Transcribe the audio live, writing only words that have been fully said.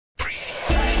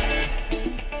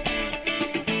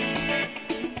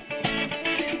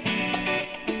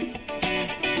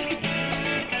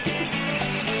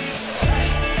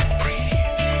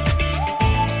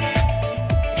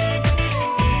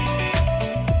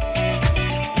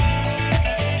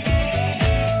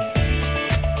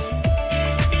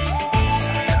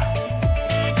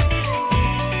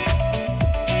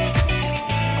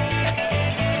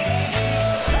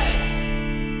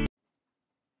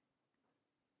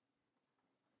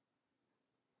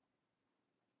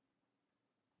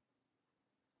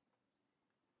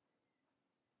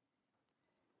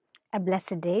A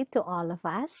blessed day to all of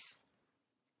us.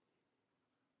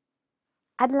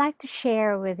 I'd like to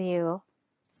share with you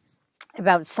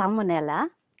about salmonella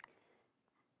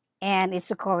and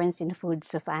its occurrence in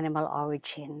foods of animal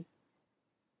origin.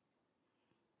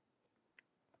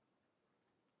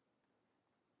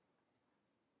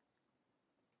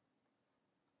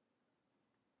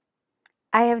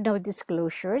 I have no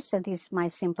disclosures, and this is my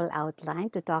simple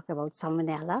outline to talk about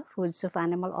salmonella, foods of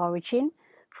animal origin,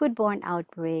 foodborne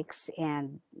outbreaks,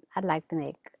 and I'd like to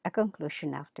make a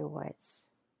conclusion afterwards.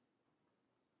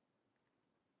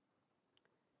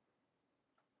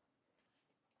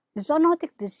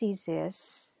 Zoonotic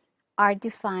diseases are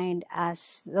defined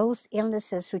as those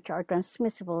illnesses which are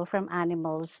transmissible from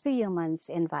animals to humans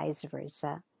and vice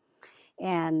versa.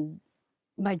 And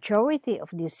majority of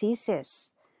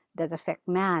diseases that affect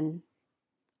man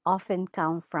often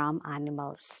come from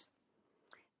animals.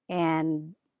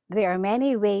 And there are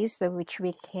many ways by which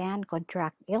we can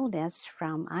contract illness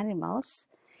from animals.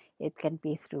 It can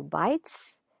be through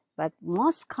bites, but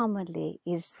most commonly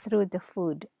is through the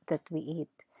food that we eat.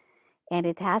 And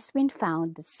it has been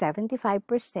found that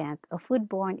 75% of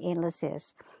foodborne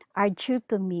illnesses are due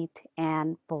to meat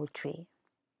and poultry.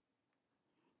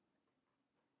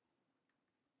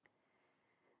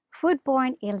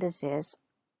 Foodborne illnesses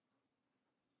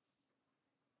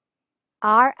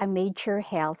are a major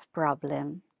health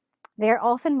problem. They are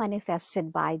often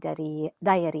manifested by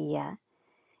diarrhea.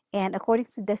 And according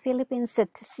to the Philippine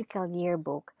Statistical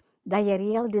Yearbook,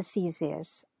 diarrheal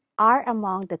diseases are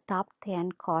among the top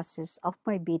 10 causes of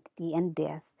morbidity and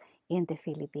death in the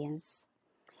Philippines.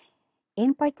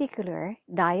 In particular,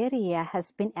 diarrhea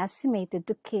has been estimated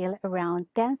to kill around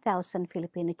 10,000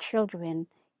 Filipino children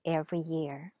every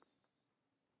year.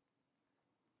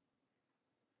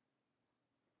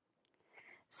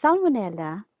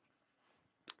 Salmonella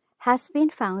has been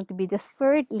found to be the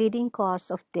third leading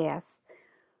cause of death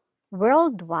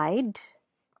worldwide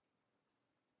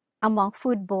among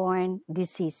foodborne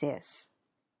diseases.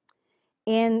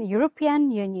 In European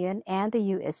Union and the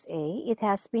USA, it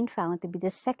has been found to be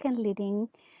the second leading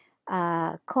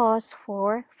cause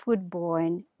for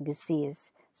foodborne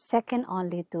disease, second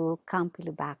only to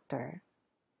Campylobacter.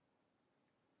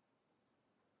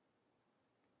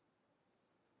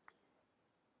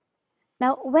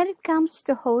 Now, when it comes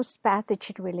to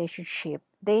host-pathogen relationship,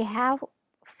 they have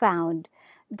found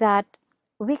that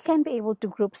we can be able to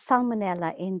group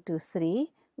salmonella into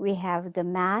three. We have the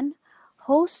man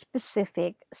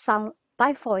host-specific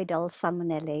typhoidal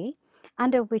salmonella,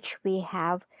 under which we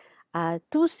have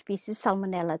two species,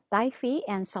 Salmonella typhi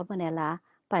and Salmonella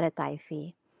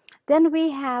paratyphi. Then we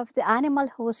have the animal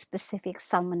host-specific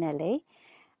salmonella,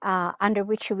 under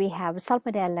which we have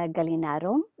Salmonella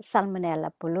gallinarum,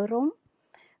 Salmonella pullurum,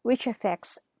 which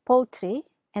affects poultry,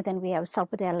 and then we have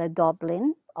Salmonella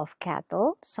Dublin of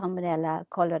cattle, Salmonella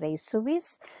cholerae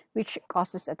suis, which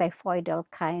causes a typhoidal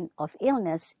kind of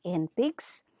illness in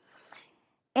pigs.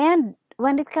 And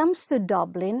when it comes to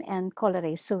Dublin and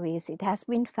cholerae suis, it has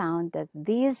been found that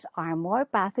these are more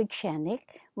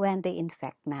pathogenic when they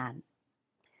infect man.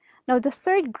 Now, the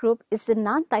third group is the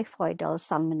non-typhoidal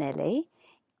salmonella,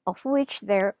 of which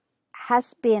there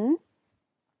has been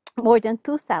more than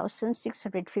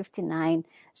 2,659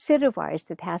 serovirus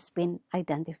that has been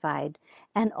identified,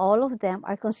 and all of them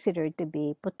are considered to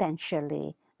be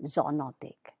potentially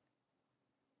zoonotic.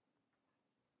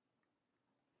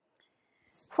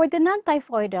 For the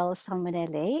non-typhoidal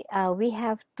salmonella, we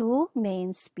have two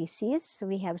main species.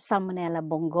 We have Salmonella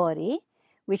bongori,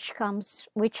 which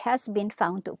has been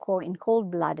found to occur in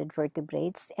cold-blooded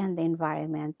vertebrates and the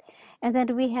environment. And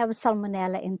then we have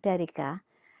Salmonella enterica,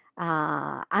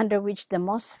 under which the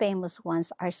most famous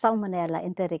ones are Salmonella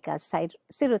enterica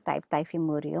serotype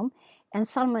typhimurium and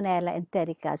Salmonella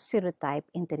enterica serotype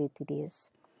enteritidis.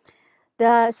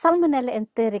 The Salmonella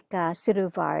enterica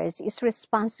serovirus is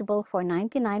responsible for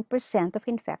 99% of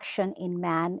infection in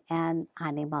man and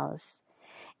animals.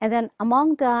 And then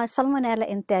among the Salmonella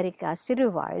enterica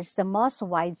serovirus, the most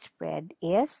widespread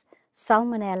is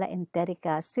Salmonella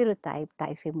enterica serotype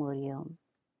typhimurium.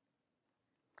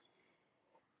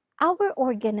 Our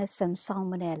organism,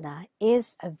 Salmonella,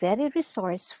 is a very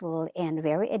resourceful and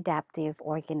very adaptive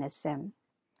organism.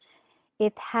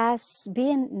 It has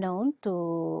been known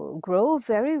to grow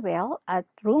very well at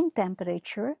room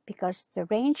temperature because the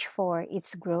range for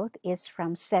its growth is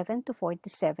from 7 to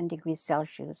 47 degrees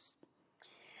Celsius.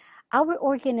 Our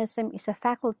organism is a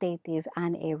facultative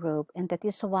anaerobe, and that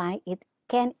is why it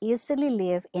can easily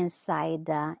live inside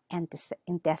the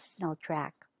intestinal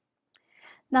tract.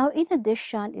 Now, in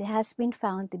addition, it has been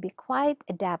found to be quite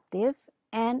adaptive,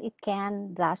 and it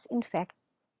can thus infect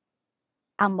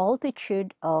a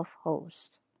multitude of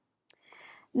hosts.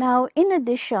 Now, in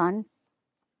addition,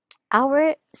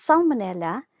 our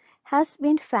Salmonella has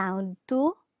been found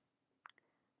to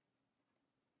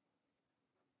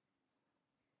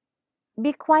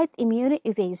be quite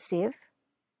immunoevasive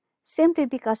simply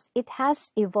because it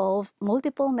has evolved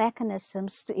multiple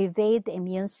mechanisms to evade the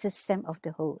immune system of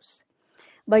the host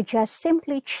by just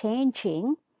simply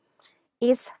changing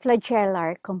its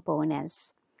flagellar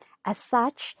components. As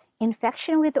such,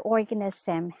 infection with the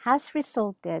organism has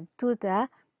resulted to the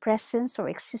presence or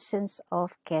existence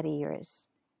of carriers.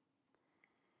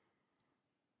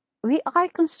 We are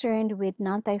concerned with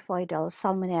non-typhoidal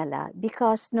salmonella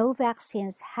because no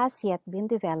vaccines has yet been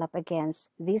developed against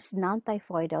this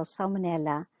non-typhoidal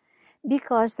salmonella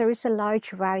because there is a large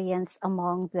variance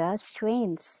among the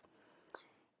strains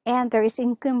and there is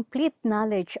incomplete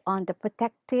knowledge on the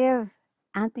protective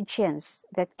antigens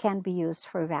that can be used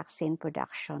for vaccine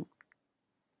production.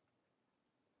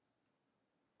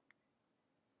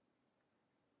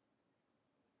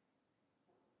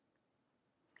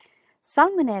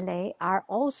 Salmonella are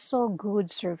also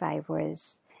good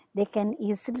survivors. They can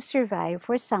easily survive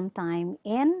for some time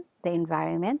in the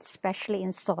environment, especially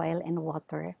in soil and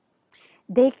water.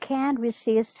 They can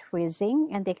resist freezing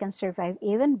and they can survive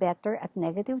even better at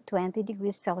negative 20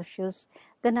 degrees Celsius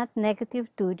than at negative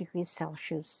 2 degrees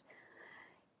Celsius.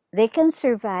 They can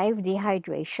survive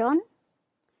dehydration.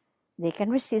 They can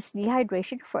resist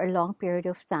dehydration for a long period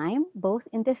of time, both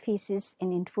in the feces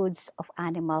and in foods of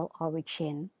animal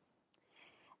origin.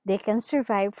 They can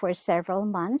survive for several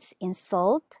months in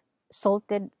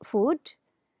salted food,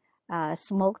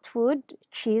 smoked food,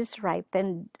 cheese,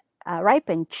 ripened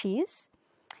cheese,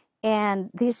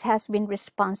 and this has been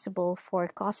responsible for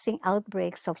causing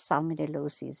outbreaks of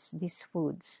salmonellosis, these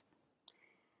foods.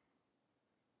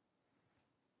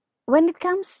 When it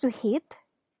comes to heat,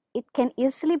 it can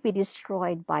easily be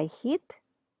destroyed by heat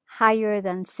higher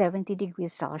than 70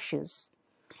 degrees Celsius.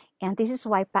 And this is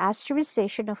why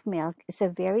pasteurization of milk is a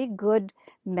very good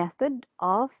method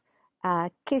of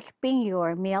keeping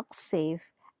your milk safe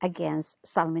against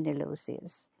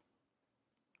salmonellosis.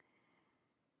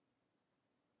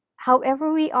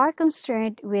 However, we are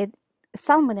concerned with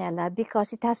salmonella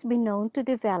because it has been known to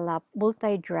develop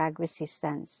multi-drug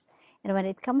resistance. And when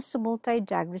it comes to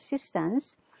multi-drug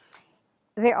resistance,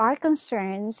 there are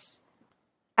concerns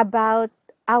about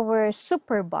our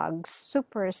superbugs,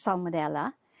 super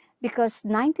salmonella, because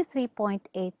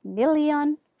 93.8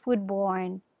 million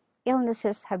foodborne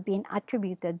illnesses have been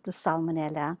attributed to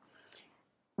salmonella,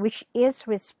 which is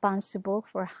responsible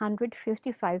for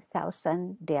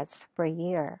 155,000 deaths per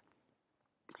year.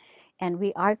 And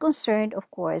we are concerned, of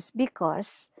course,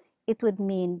 because it would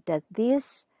mean that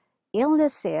these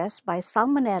illnesses by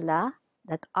salmonella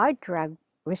that are drug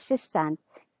resistant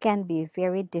can be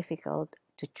very difficult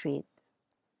to treat.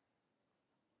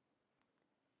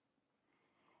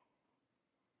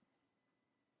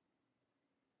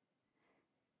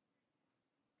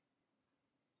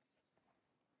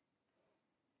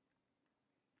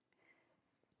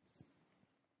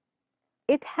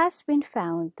 It has been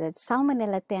found that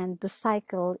salmonella tend to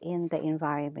cycle in the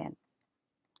environment.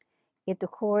 It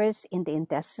occurs in the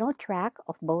intestinal tract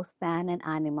of both man and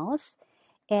animals,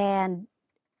 and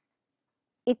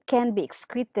it can be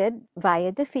excreted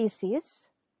via the feces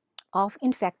of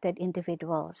infected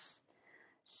individuals.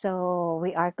 So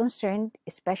we are concerned,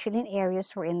 especially in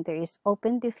areas wherein there is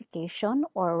open defecation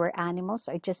or where animals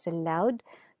are just allowed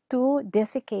to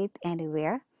defecate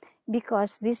anywhere,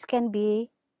 because this can be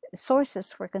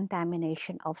sources for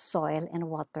contamination of soil and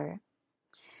water.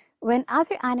 When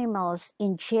other animals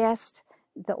ingest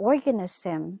the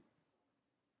organism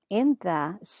in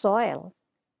the soil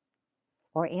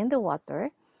or in the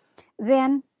water,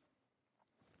 then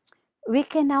we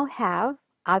can now have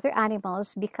other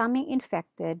animals becoming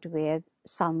infected with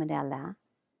salmonella.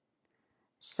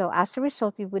 So as a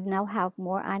result, we would now have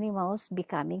more animals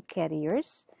becoming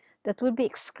carriers that would be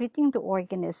excreting the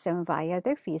organism via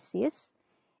their feces,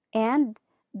 and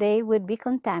they would be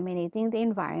contaminating the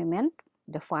environment,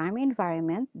 the farm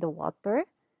environment, the water,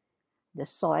 the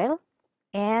soil,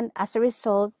 and as a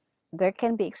result, there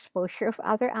can be exposure of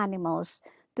other animals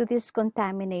to these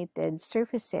contaminated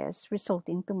surfaces,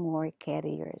 resulting to more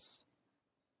carriers.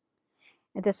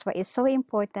 And that's why it's so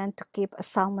important to keep a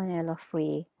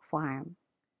salmonella-free farm.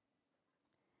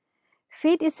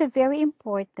 Feed is a very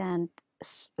important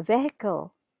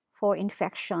vehicle for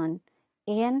infection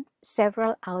in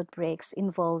several outbreaks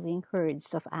involving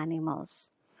herds of animals.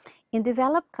 In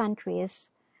developed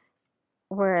countries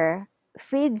where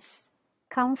feeds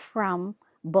come from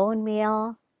bone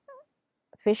meal,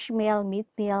 fish meal, meat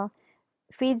meal,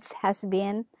 feeds has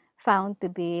been found to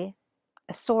be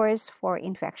a source for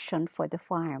infection for the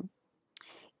farm.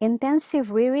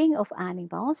 Intensive rearing of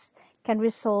animals can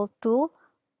result to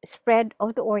spread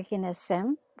of the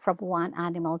organism from one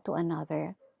animal to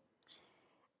another.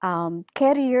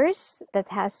 Carriers that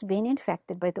has been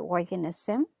infected by the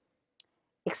organism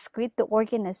excrete the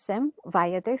organism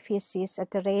via their feces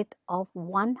at the rate of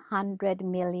 100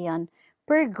 million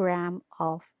per gram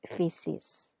of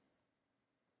feces.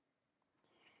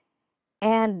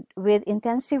 And with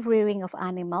intensive rearing of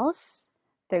animals,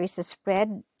 there is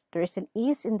an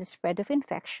ease in the spread of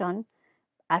infection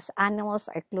as animals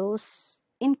are close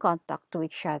in contact to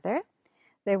each other.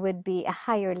 There would be a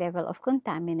higher level of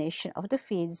contamination of the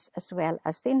feeds as well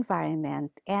as the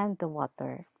environment and the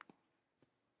water.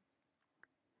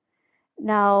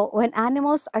 Now, when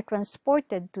animals are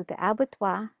transported to the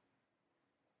abattoir,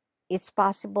 it's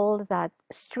possible that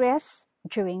stress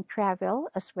during travel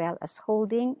as well as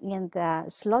holding in the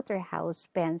slaughterhouse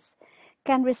pens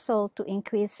can result to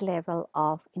increased level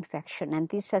of infection, and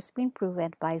this has been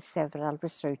proven by several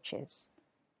researches.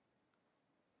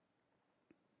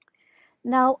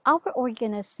 Now, our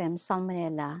organism,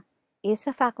 Salmonella, is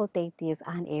a facultative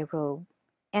anaerobe.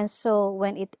 And so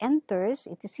when it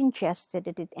is ingested,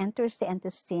 it enters the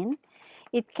intestine,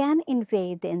 it can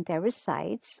invade the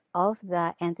enterocytes of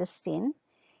the intestine,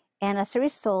 and as a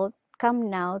result, come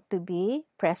now to be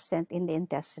present in the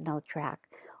intestinal tract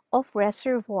of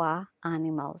reservoir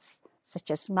animals,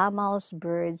 such as mammals,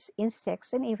 birds,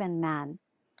 insects, and even man.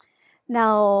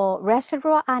 Now,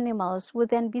 reservoir animals would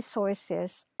then be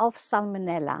sources of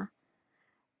Salmonella,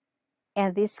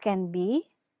 and this can be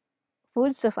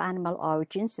foods of animal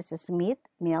origin such as meat,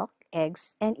 milk,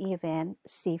 eggs, and even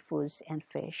seafoods and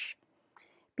fish.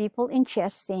 People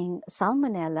ingesting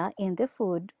Salmonella in the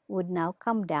food would now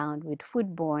come down with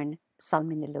foodborne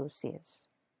salmonellosis.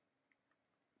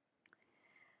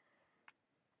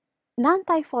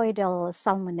 Non-typhoidal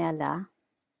Salmonella,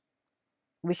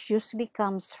 which usually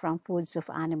comes from foods of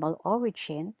animal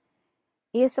origin,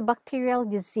 is a bacterial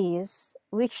disease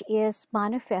which is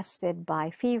manifested by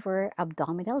fever,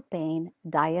 abdominal pain,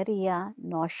 diarrhea,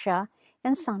 nausea,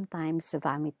 and sometimes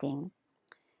vomiting.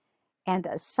 And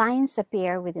the signs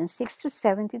appear within 6 to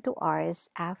 72 hours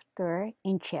after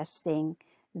ingesting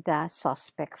the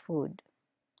suspect food.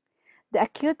 The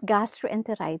acute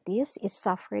gastroenteritis is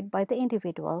suffered by the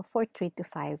individual for 3 to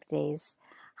 5 days.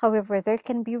 However, there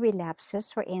can be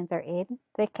relapses wherein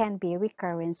there can be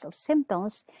recurrence of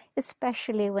symptoms,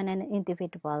 especially when an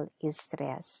individual is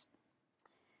stressed.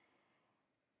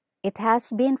 It has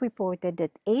been reported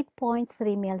that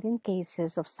 8.3 million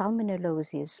cases of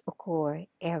salmonellosis occur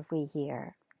every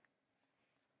year.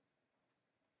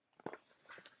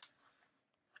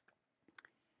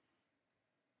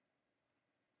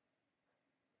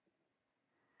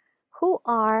 Who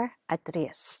are at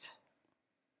risk?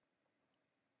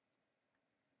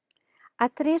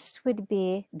 At risk would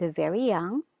be the very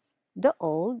young, the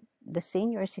old, the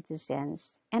senior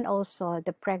citizens, and also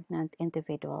the pregnant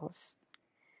individuals.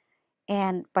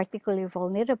 And particularly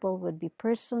vulnerable would be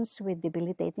persons with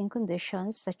debilitating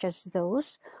conditions such as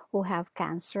those who have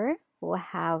cancer, who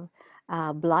have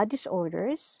blood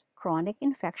disorders, chronic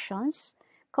infections,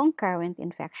 concurrent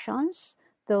infections,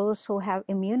 those who have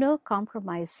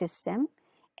immunocompromised system,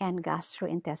 and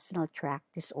gastrointestinal tract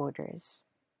disorders.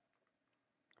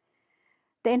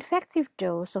 The infective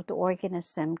dose of the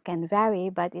organism can vary,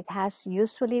 but it has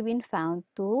usually been found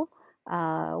to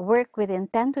work within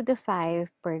 10 to the 5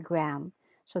 per gram.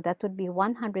 So that would be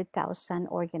 100,000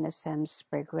 organisms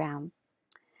per gram.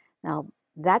 Now,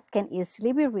 that can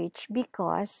easily be reached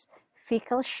because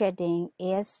fecal shedding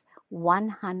is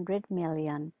 100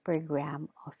 million per gram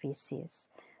of feces.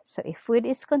 So if food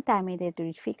is contaminated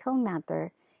with fecal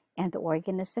matter and the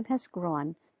organism has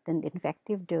grown, then the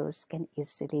infective dose can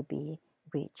easily be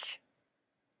reached.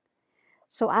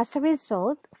 So as a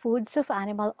result, foods of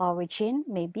animal origin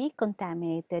may be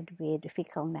contaminated with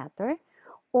fecal matter,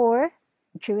 or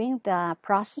during the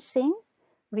processing,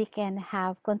 we can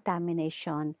have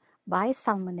contamination by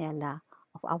Salmonella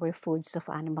of our foods of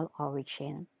animal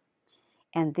origin.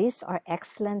 And these are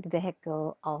excellent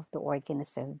vehicle of the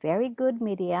organism. Very good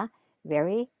media,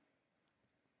 very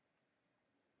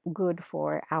good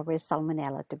for our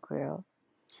Salmonella to grow.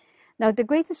 Now, the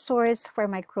greatest source for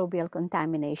microbial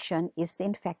contamination is the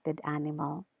infected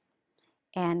animal.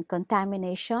 And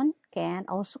contamination can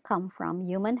also come from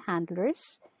human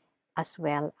handlers as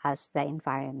well as the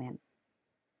environment.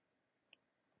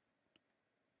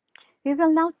 We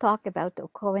will now talk about the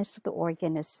occurrence of the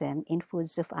organism in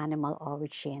foods of animal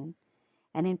origin.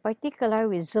 And in particular,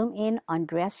 we zoom in on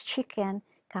dressed chicken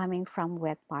coming from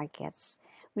wet markets.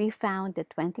 we found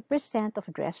that 20%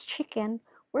 of dressed chicken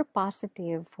were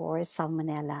positive for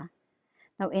salmonella.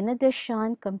 Now, in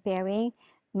addition, comparing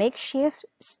makeshift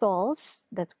stalls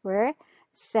that were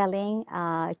selling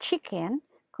chicken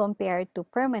compared to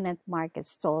permanent market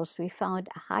stalls, we found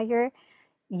a higher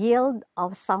yield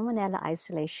of salmonella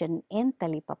isolation in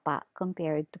talipapa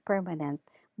compared to permanent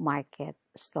market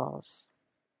stalls.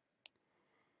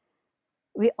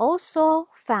 We also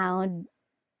found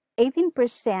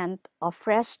 18% of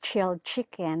fresh chilled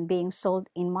chicken being sold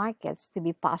in markets to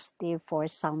be positive for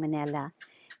salmonella.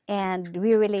 And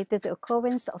we related the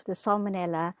occurrence of the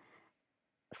salmonella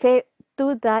to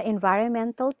the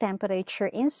environmental temperature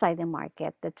inside the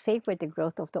market that favored the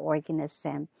growth of the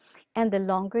organism and the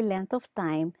longer length of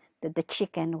time that the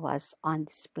chicken was on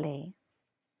display.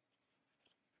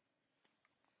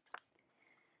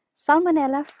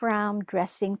 Salmonella from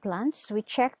dressing plants. We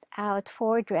checked out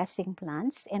 4 dressing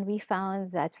plants and we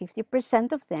found that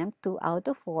 50% of them, 2 out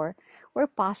of 4, were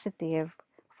positive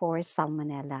for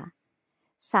salmonella.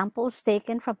 Samples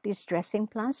taken from these dressing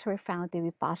plants were found to be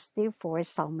positive for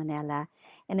salmonella,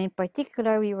 and in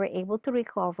particular, we were able to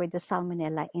recover the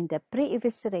salmonella in the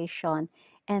pre-evisceration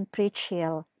and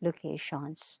pre-chill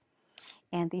locations.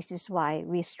 And this is why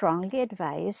we strongly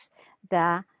advise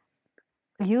the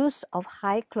use of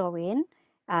high chlorine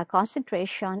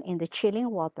concentration in the chilling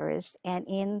waters and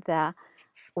in the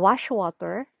wash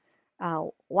water,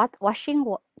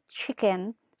 washing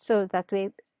chicken so that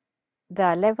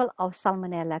the level of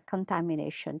salmonella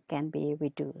contamination can be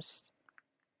reduced.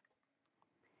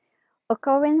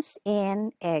 Occurrence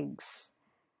in eggs.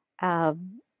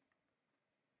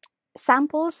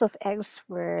 Samples of eggs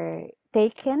were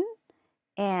taken,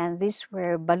 and these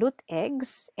were balut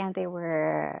eggs, and they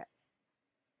were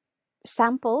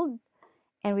sampled,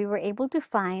 and we were able to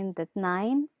find that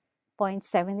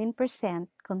 9.17%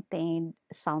 contained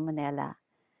salmonella.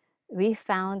 We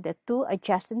found that 2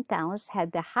 adjacent towns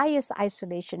had the highest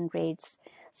isolation rates,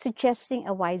 suggesting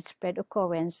a widespread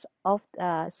occurrence of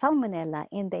salmonella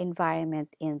in the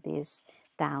environment in these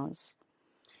towns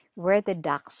where the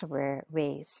ducks were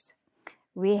raised.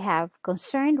 We have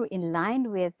concern in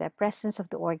line with the presence of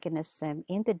the organism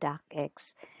in the duck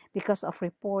eggs because of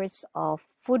reports of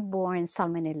foodborne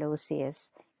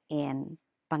salmonellosis in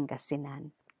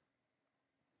Pangasinan.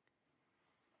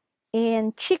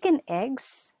 In chicken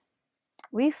eggs,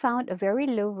 we found a very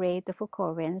low rate of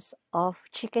occurrence of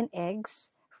chicken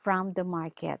eggs from the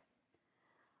market.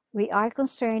 We are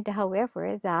concerned,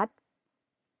 however, that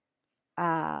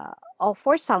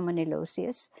for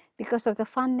salmonellosis because of the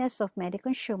fondness of many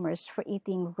consumers for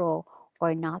eating raw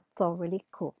or not thoroughly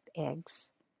cooked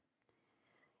eggs.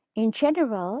 In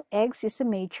general, eggs is a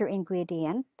major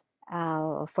ingredient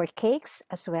for cakes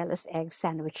as well as egg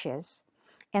sandwiches,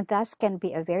 and thus can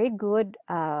be a very good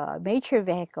major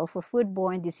vehicle for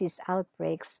foodborne disease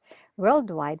outbreaks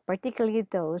worldwide, particularly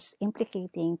those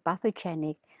implicating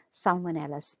pathogenic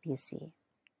Salmonella species.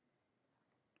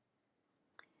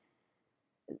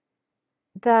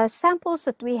 The samples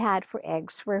that we had for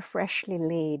eggs were freshly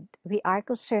laid. We are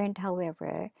concerned,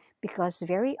 however, because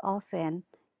very often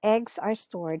eggs are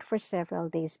stored for several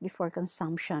days before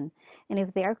consumption, and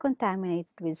if they are contaminated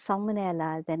with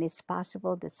salmonella, then it's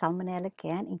possible that salmonella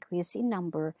can increase in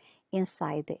number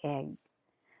inside the egg.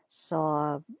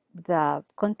 So the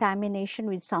contamination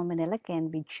with salmonella can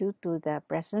be due to the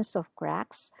presence of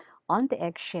cracks on the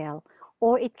eggshell,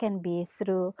 or it can be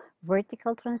through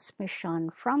vertical transmission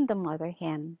from the mother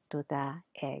hen to the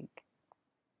egg.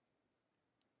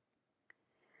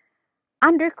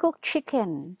 Undercooked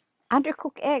chicken,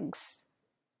 undercooked eggs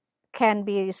can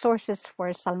be sources for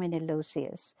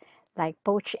salmonellosis, like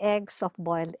poached egg,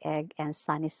 soft-boiled egg, and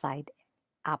sunny-side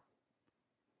up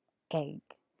egg.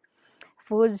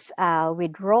 Foods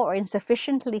with raw or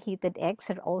insufficiently heated eggs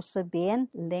have also been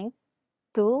linked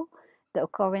to the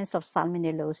occurrence of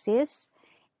salmonellosis,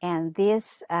 and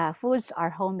these foods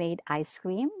are homemade ice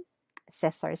cream,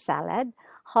 Caesar salad,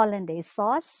 hollandaise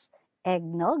sauce,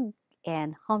 eggnog,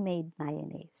 and homemade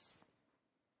mayonnaise.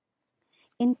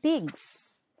 In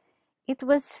pigs, it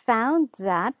was found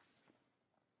that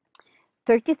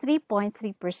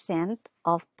 33.3%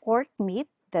 of pork meat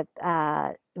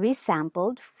that we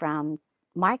sampled from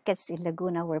markets in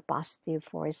Laguna were positive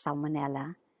for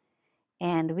salmonella.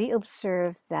 And we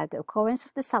observed that the occurrence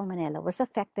of the salmonella was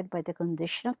affected by the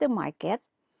condition of the market,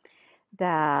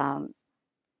 the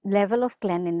level of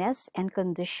cleanliness and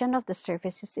condition of the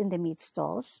surfaces in the meat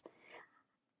stalls,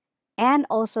 and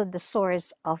also the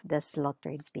source of the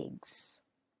slaughtered pigs.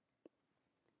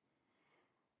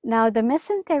 Now, the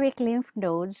mesenteric lymph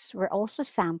nodes were also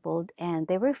sampled and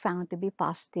they were found to be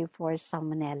positive for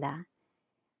salmonella.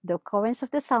 The occurrence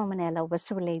of the salmonella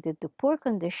was related to poor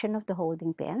condition of the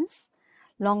holding pens,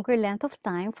 longer length of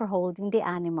time for holding the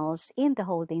animals in the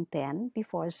holding pen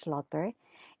before slaughter,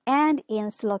 and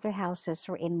in slaughterhouses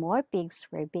wherein more pigs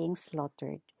were being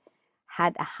slaughtered,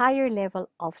 had a higher level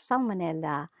of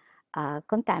salmonella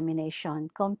contamination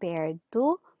compared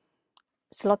to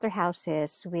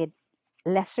slaughterhouses with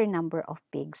lesser number of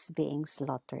pigs being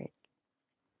slaughtered.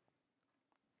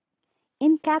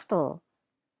 In cattle,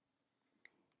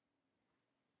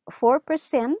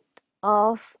 4%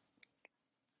 of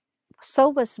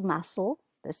psoas muscle,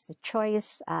 that's the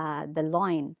choice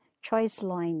loin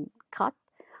cut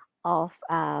of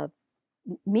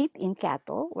meat in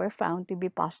cattle, were found to be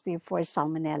positive for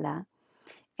salmonella.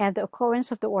 And the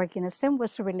occurrence of the organism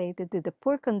was related to the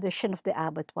poor condition of the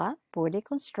abattoir, poorly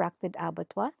constructed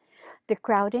abattoir, the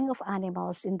crowding of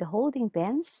animals in the holding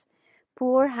pens,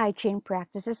 poor hygiene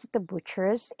practices at the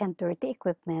butchers and dirty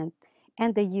equipment,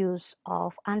 and the use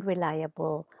of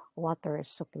unreliable water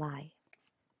supply.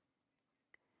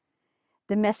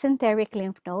 The mesenteric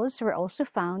lymph nodes were also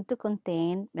found to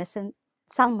contain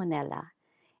salmonella.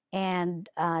 And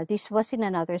this was in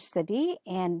another study,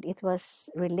 and it was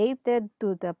related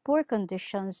to the poor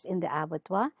conditions in the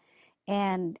abattoir,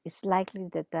 and it's likely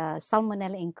that the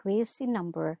salmonella increased in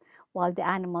number while the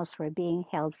animals were being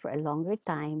held for a longer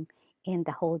time in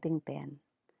the holding pen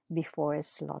before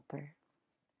slaughter.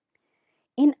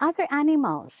 In other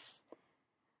animals,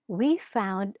 we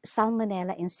found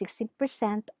salmonella in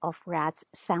 16% of rats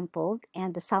sampled,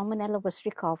 and the salmonella was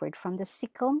recovered from the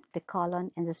cecum, the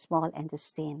colon, and the small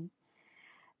intestine.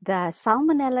 The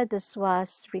salmonella that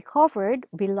was recovered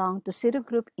belonged to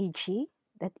serogroup EG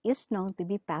that is known to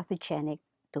be pathogenic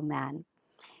to man.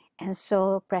 And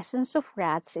so presence of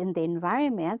rats in the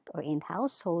environment or in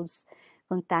households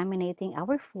contaminating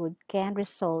our food can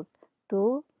result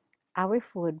to our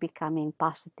food becoming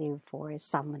positive for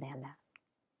salmonella.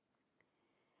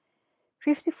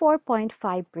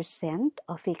 54.5%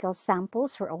 of fecal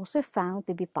samples were also found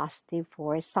to be positive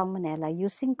for salmonella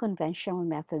using conventional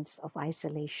methods of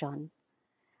isolation.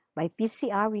 By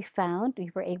PCR,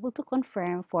 we were able to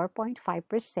confirm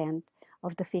 4.5%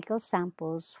 of the fecal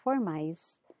samples from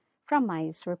mice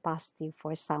were positive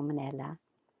for salmonella.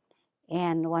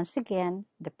 And once again,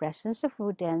 the presence of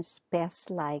rodents, pests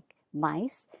like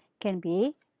mice, can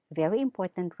be very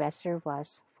important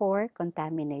reservoirs for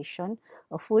contamination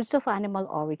of foods of animal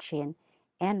origin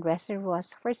and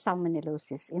reservoirs for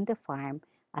salmonellosis in the farm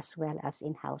as well as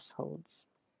in households.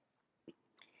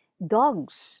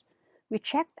 Dogs. We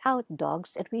checked out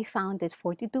dogs and we found that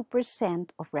 42%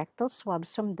 of rectal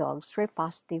swabs from dogs were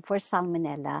positive for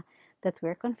salmonella that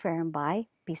were confirmed by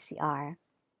PCR.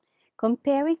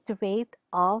 Comparing the rate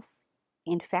of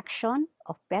infection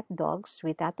of pet dogs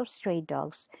with that of stray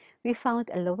dogs, we found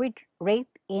a lower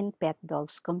rate in pet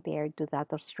dogs compared to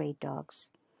that of stray dogs.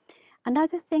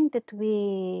 Another thing that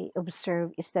we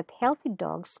observe is that healthy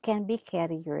dogs can be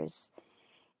carriers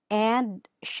and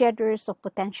shedders of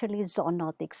potentially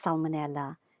zoonotic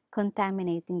salmonella,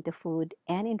 contaminating the food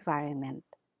and environment.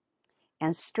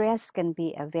 And stress can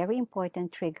be a very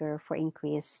important trigger for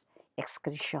increased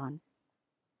excretion.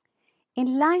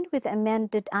 In line with the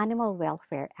amended Animal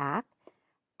Welfare Act,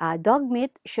 dog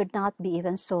meat should not be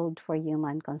even sold for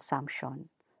human consumption.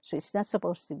 So it's not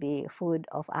supposed to be food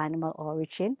of animal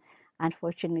origin.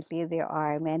 Unfortunately, there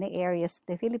are many areas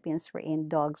in the Philippines wherein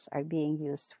dogs are being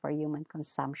used for human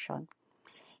consumption.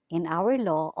 In our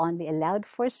law, only allowed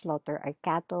for slaughter are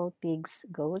cattle, pigs,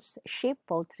 goats, sheep,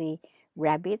 poultry,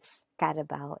 rabbits,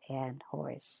 carabao, and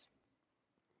horse.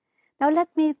 Now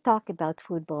let me talk about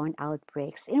foodborne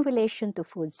outbreaks in relation to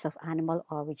foods of animal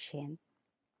origin.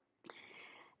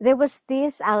 There was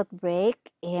this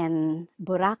outbreak in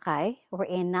Boracay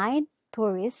wherein 9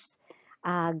 tourists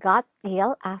got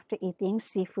ill after eating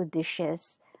seafood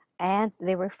dishes, and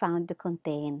they were found to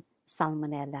contain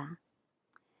salmonella.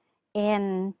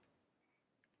 In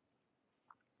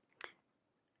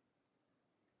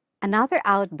another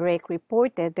outbreak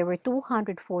reported, there were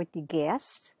 240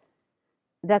 guests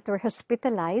that were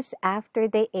hospitalized after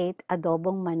they ate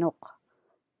adobong manok,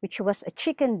 which was a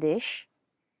chicken dish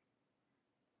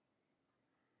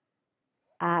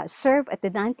served at the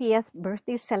 90th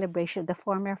birthday celebration of the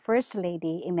former First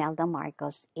Lady Imelda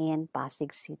Marcos in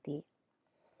Pasig City.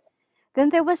 Then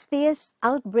there was this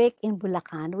outbreak in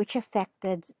Bulacan, which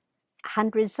affected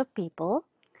hundreds of people,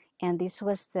 and this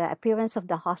was the appearance of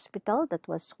the hospital that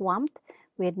was swamped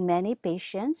with many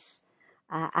patients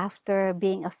after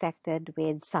being affected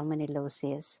with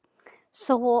salmonellosis.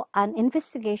 So an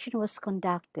investigation was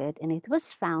conducted, and it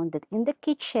was found that in the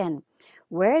kitchen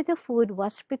where the food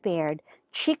was prepared,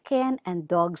 chicken and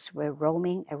dogs were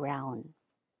roaming around,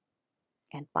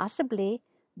 and possibly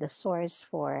the source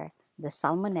for the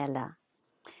salmonella.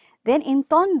 Then in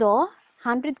Tondo,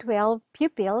 112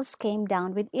 pupils came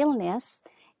down with illness,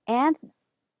 and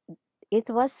it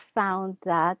was found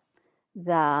that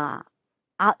the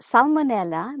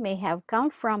salmonella may have come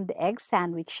from the egg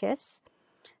sandwiches,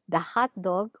 the hot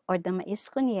dog, or the mais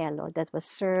con hielo that was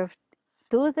served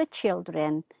to the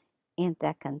children in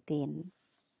the canteen.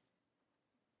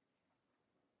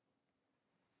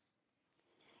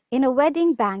 In a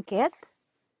wedding banquet,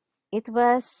 it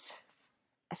was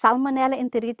Salmonella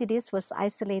enteritidis was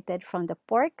isolated from the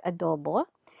pork adobo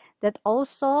that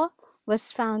also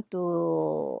was found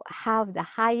to have the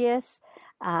highest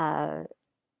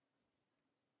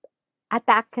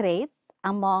attack rate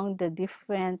among the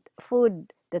different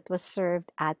food that was served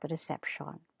at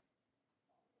reception.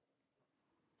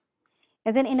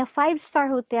 And then in a 5-star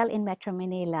hotel in Metro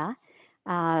Manila,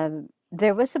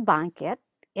 there was a banquet.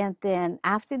 And then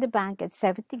after the banquet,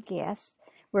 70 guests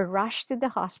were rushed to the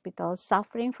hospital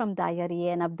suffering from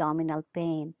diarrhea and abdominal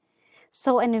pain.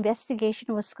 So an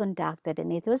investigation was conducted,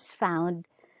 and it was found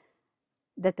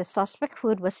that the suspect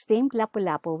food was steamed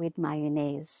lapu-lapu with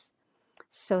mayonnaise.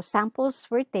 So samples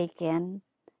were taken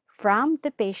from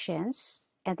the patients,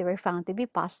 and they were found to be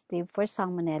positive for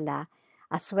salmonella,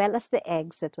 as well as the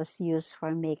eggs that was used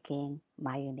for making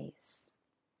mayonnaise.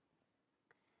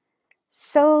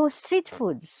 So street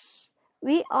foods.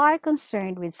 We are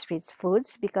concerned with street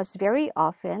foods because very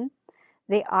often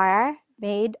they are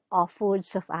made of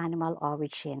foods of animal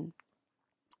origin.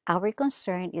 Our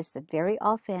concern is that very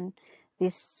often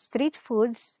these street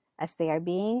foods, as they are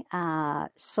being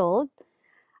sold,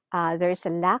 there is a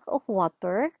lack of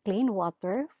water, clean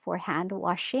water for hand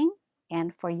washing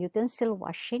and for utensil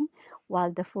washing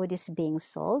while the food is being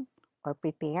sold or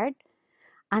prepared.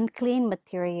 Unclean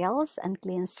materials,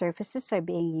 unclean surfaces are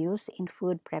being used in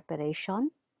food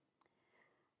preparation.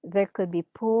 There could be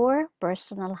poor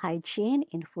personal hygiene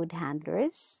in food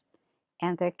handlers,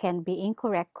 and there can be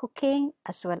incorrect cooking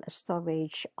as well as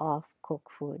storage of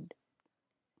cooked food.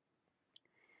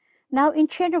 Now, in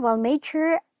general,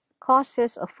 major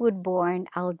causes of foodborne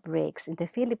outbreaks in the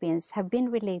Philippines have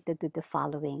been related to the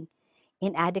following: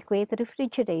 inadequate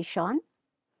refrigeration,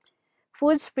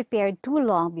 foods prepared too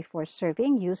long before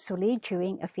serving, usually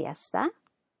during a fiesta,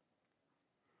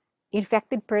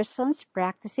 infected persons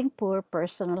practicing poor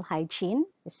personal hygiene,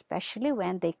 especially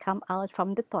when they come out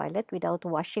from the toilet without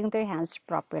washing their hands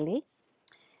properly,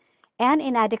 and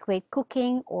inadequate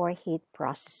cooking or heat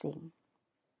processing.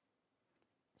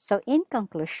 So in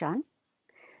conclusion,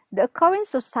 the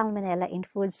occurrence of salmonella in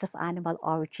foods of animal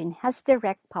origin has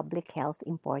direct public health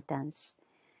importance,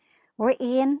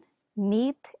 wherein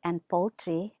meat and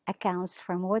poultry accounts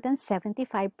for more than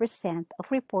 75%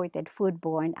 of reported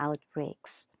foodborne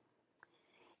outbreaks.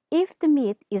 If the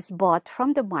meat is bought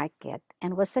from the market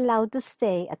and was allowed to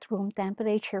stay at room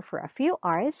temperature for a few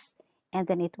hours and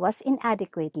then it was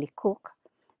inadequately cooked,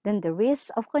 then the risk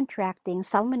of contracting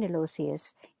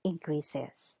salmonellosis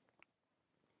increases.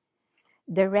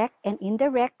 Direct and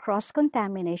indirect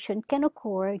cross-contamination can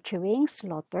occur during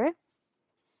slaughter,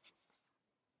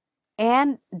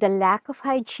 and the lack of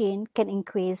hygiene can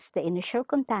increase the initial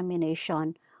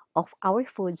contamination of our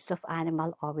foods of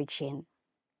animal origin.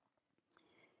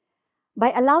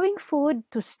 By allowing food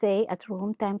to stay at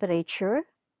room temperature,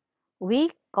 we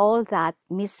call that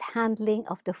mishandling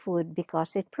of the food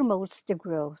because it promotes the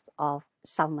growth of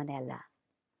salmonella.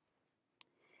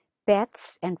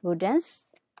 Pets and rodents,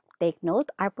 take note,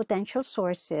 are potential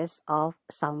sources of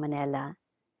salmonella,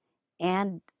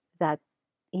 and that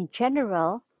in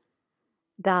general,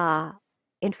 the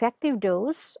infective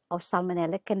dose of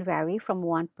salmonella can vary from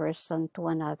one person to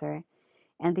another,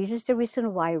 and this is the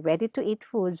reason why ready-to-eat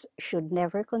foods should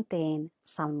never contain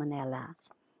salmonella,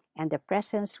 and the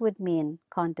presence would mean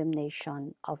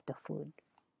condemnation of the food.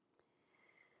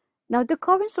 Now, the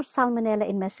occurrence of salmonella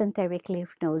in mesenteric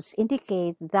lymph nodes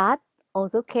indicate that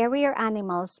although carrier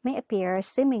animals may appear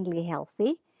seemingly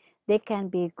healthy, they can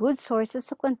be good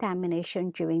sources of contamination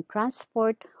during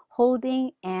transport,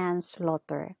 holding, and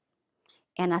slaughter.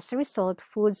 And as a result,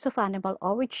 foods of animal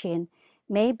origin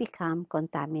may become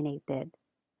contaminated.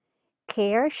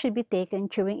 Care should be taken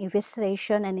during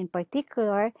evisceration, and in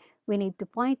particular, we need to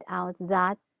point out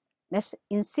that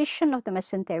incision of the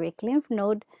mesenteric lymph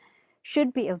node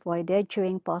should be avoided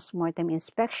during postmortem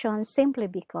inspection simply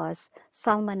because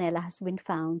salmonella has been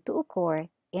found to occur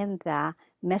in the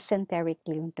mesenteric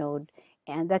lymph node,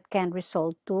 and that can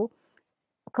result to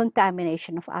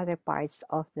contamination of other parts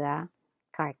of the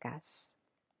carcass.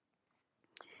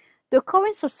 The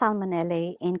occurrence of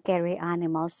salmonella in carrier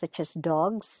animals such as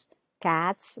dogs,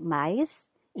 cats, mice,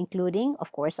 including,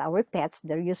 of course, our pets,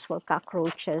 the usual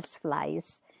cockroaches,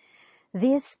 flies.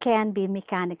 These can be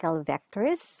mechanical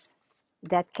vectors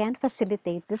that can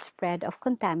facilitate the spread of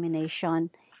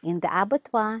contamination in the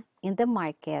abattoir, in the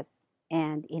market,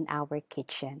 and in our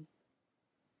kitchen.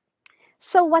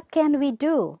 So what can we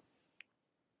do?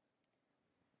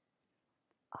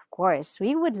 Of course,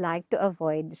 we would like to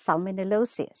avoid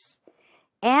salmonellosis.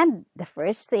 And the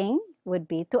first thing would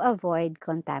be to avoid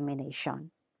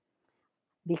contamination,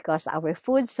 because our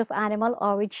foods of animal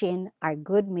origin are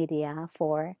good media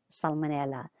for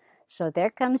salmonella. So there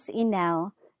comes in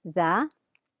now the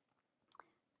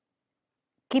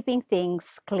keeping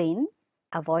things clean,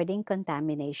 avoiding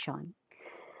contamination.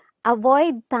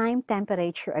 Avoid time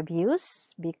temperature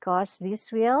abuse, because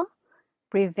this will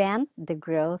prevent the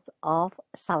growth of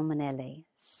salmonella.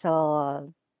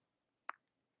 So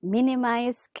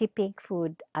minimize keeping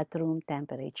food at room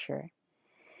temperature.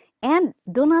 And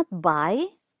do not buy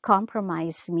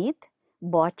compromised meat,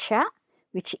 bocha,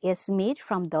 which is meat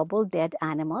from double dead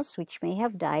animals which may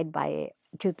have died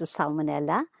due to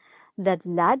salmonella.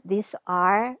 Ladlad, these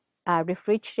are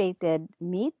refrigerated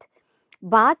meat,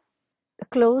 but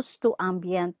close to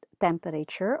ambient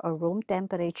temperature or room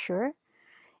temperature.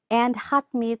 And hot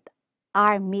meat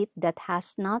are meat that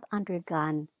has not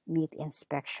undergone meat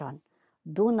inspection.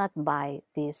 Do not buy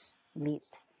this meat.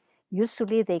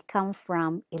 Usually they come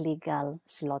from illegal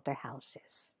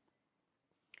slaughterhouses.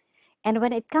 And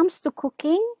when it comes to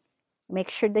cooking, make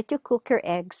sure that you cook your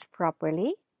eggs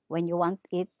properly. When you want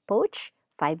it poached,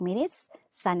 5 minutes,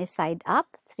 sunny side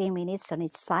up, 3 minutes on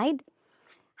each side.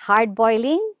 Hard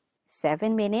boiling,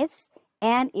 7 minutes.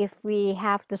 And if we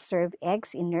have to serve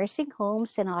eggs in nursing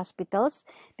homes and hospitals,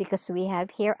 because we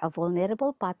have here a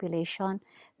vulnerable population,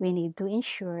 we need to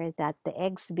ensure that the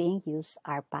eggs being used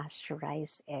are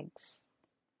pasteurized eggs.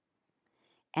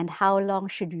 And how long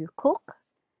should you cook?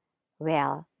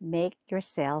 Well, make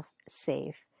yourself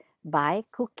safe by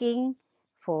cooking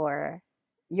for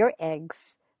your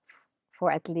eggs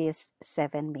for at least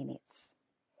 7 minutes.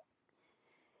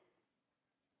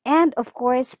 And of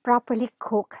course, properly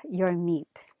cook your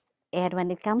meat. And when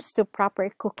it comes to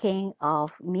proper cooking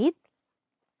of meat,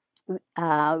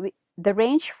 the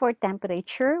range for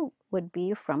temperature would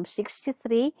be from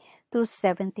 63 to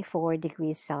 74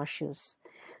 degrees Celsius.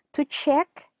 To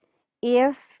check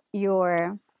if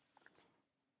your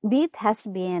meat has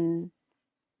been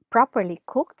properly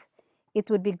cooked,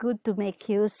 it would be good to make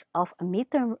use of a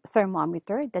meat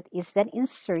thermometer that is then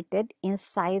inserted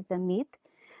inside the meat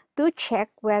to check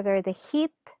whether the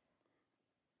heat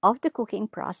of the cooking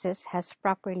process has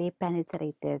properly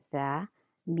penetrated the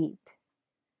meat.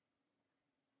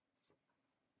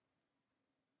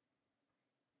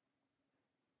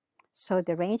 So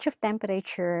the range of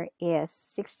temperature is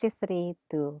 63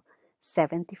 to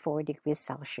 74 degrees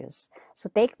Celsius.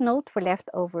 So take note, for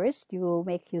leftovers, you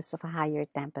make use of a higher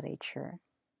temperature.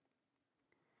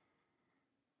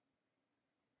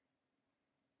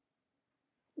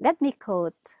 Let me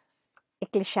quote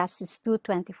Ecclesiastes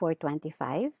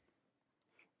 2:24-25.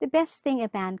 The best thing a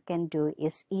man can do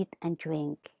is eat and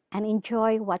drink and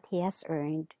enjoy what he has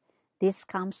earned. This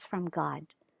comes from God.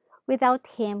 Without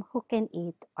him, who can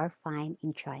eat or find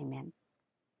enjoyment?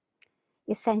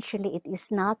 Essentially, it is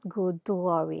not good to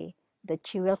worry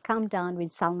that you will come down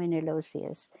with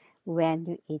salmonellosis when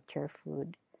you eat your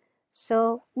food.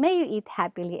 So may you eat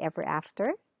happily ever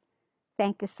after.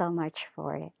 Thank you so much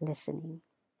for listening.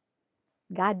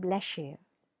 God bless you.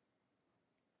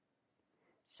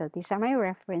 So these are my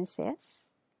references.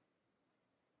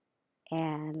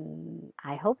 And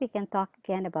I hope we can talk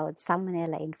again about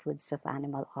salmonella in foods of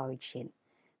animal origin.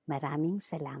 Maraming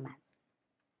salamat.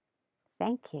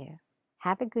 Thank you.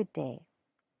 Have a good day.